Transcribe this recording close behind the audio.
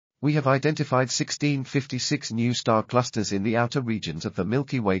We have identified 1656 new star clusters in the outer regions of the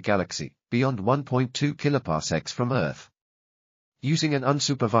Milky Way galaxy, beyond 1.2 kiloparsecs from Earth. Using an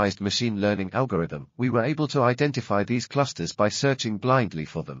unsupervised machine learning algorithm, we were able to identify these clusters by searching blindly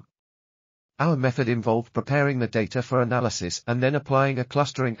for them. Our method involved preparing the data for analysis and then applying a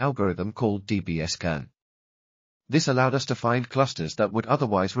clustering algorithm called DBSCAN. This allowed us to find clusters that would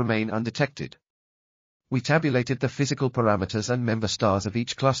otherwise remain undetected. We tabulated the physical parameters and member stars of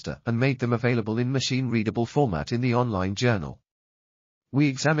each cluster and made them available in machine-readable format in the online journal. We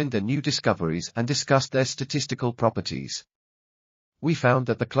examined the new discoveries and discussed their statistical properties. We found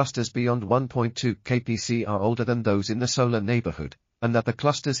that the clusters beyond 1.2 kpc are older than those in the solar neighborhood, and that the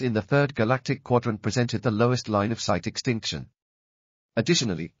clusters in the third galactic quadrant presented the lowest line of sight extinction.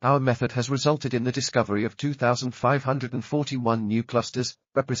 Additionally, our method has resulted in the discovery of 2,541 new clusters,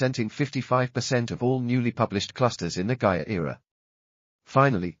 representing 55% of all newly published clusters in the Gaia era.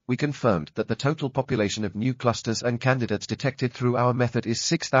 Finally, we confirmed that the total population of new clusters and candidates detected through our method is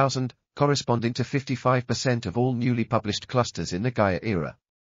 6,000, corresponding to 55% of all newly published clusters in the Gaia era.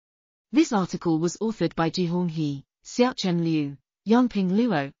 This article was authored by Zhihong He, Xiaochen Liu, Yangping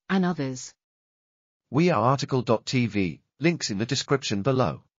Luo, and others. We are RTCLTV. Links in the description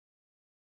below.